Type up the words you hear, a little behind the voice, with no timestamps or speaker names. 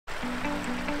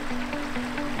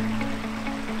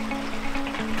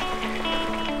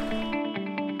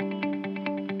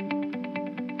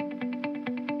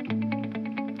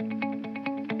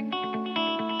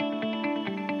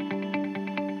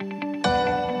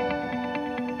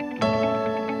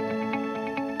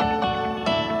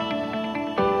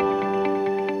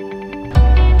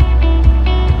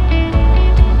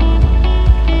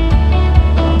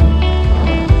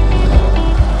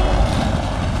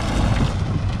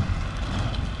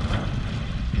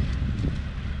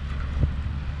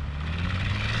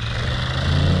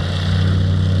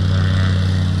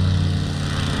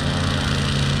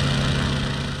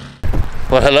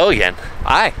Well, hello again.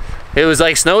 Hi. It was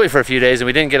like snowy for a few days and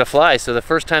we didn't get a fly, so the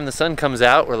first time the sun comes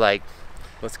out, we're like,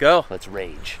 Let's go. let's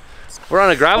rage. We're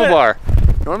on a gravel bar.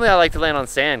 Normally I like to land on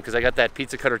sand because I got that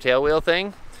pizza cutter tail wheel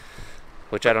thing,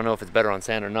 which I don't know if it's better on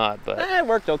sand or not, but It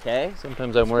worked okay.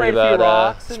 sometimes I'm worried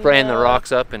about spraying the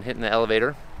rocks up and hitting the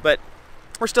elevator. But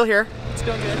we're still here. It's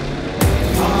doing good.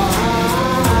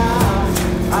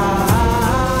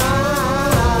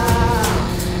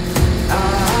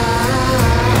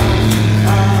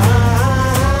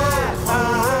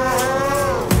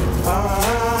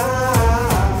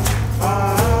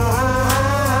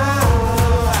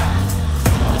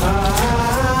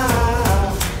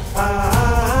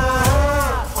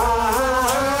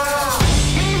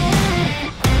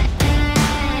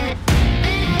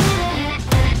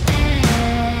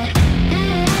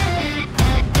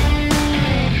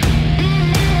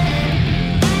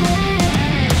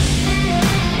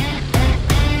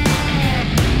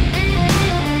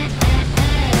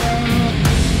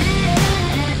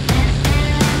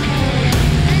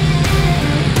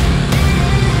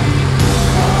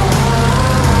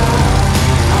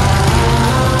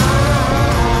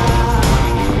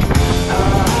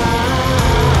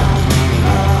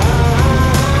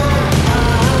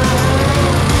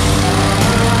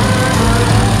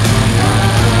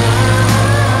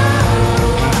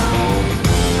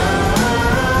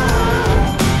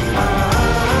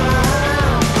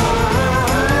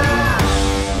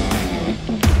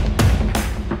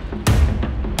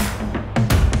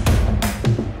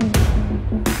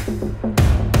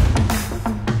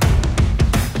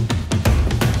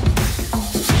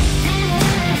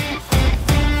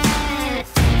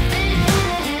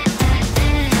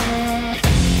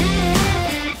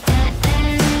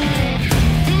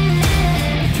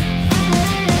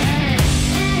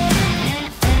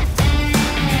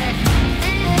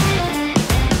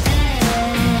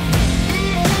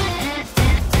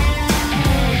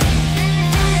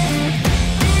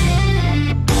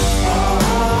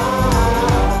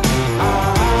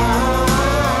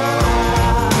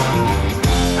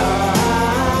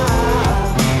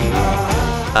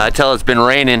 I tell it's been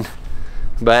raining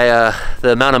by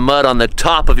the amount of mud on the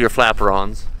top of your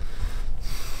flaperons.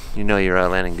 You know you're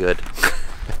landing good.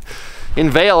 In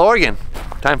Vail, Oregon,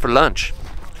 time for lunch.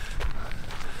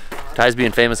 Ty's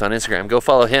being famous on Instagram. Go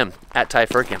follow him at Ty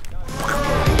Firkin.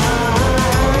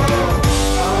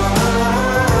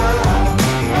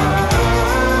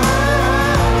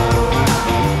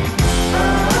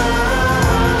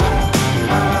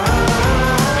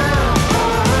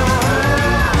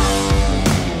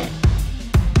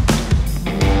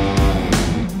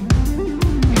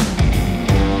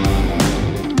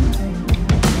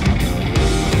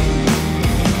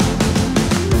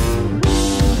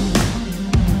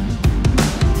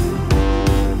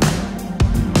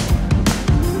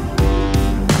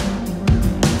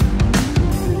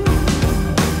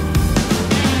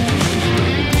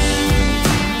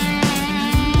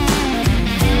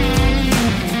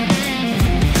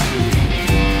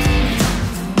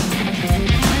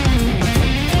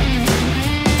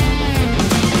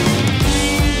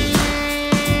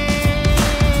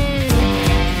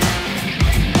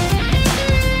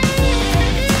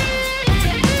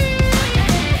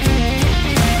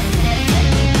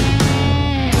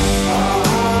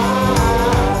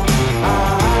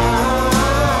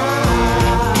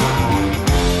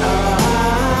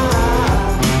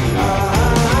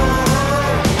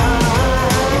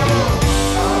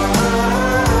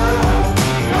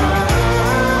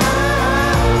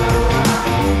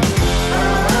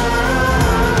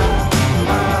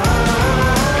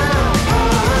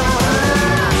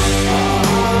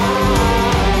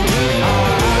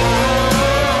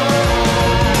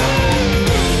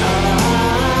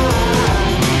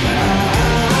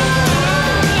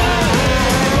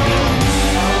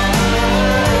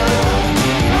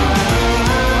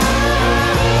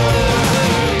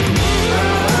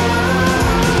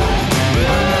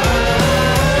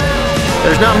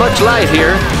 There's not much light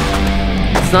here.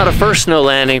 It's not a first snow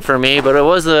landing for me, but it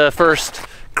was the first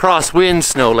crosswind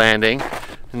snow landing.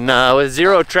 And, with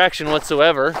zero traction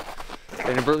whatsoever.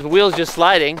 And the wheels just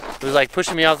sliding. It was like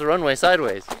pushing me off the runway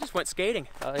sideways. You just went skating.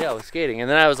 Yeah, I was skating. And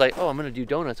then I was like, oh, I'm gonna do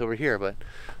donuts over here, but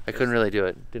I couldn't really do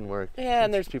it. Didn't work. Yeah,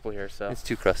 and there's people here, so. It's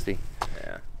too crusty.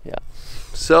 Yeah. Yeah.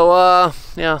 So,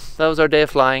 yeah, that was our day of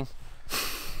flying.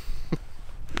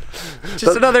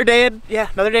 Just another day in,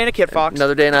 another day in a Kitfox.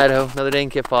 Another day in Idaho, another day in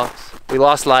Kitfox. We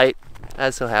lost light,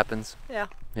 as so happens. Yeah.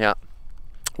 Yeah.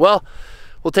 Well,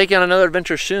 we'll take you on another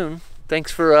adventure soon.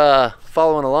 Thanks for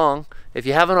following along. If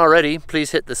you haven't already,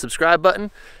 please hit the subscribe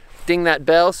button. Ding that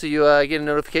bell so you get a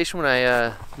notification when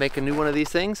I make a new one of these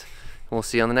things. And we'll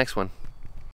see you on the next one.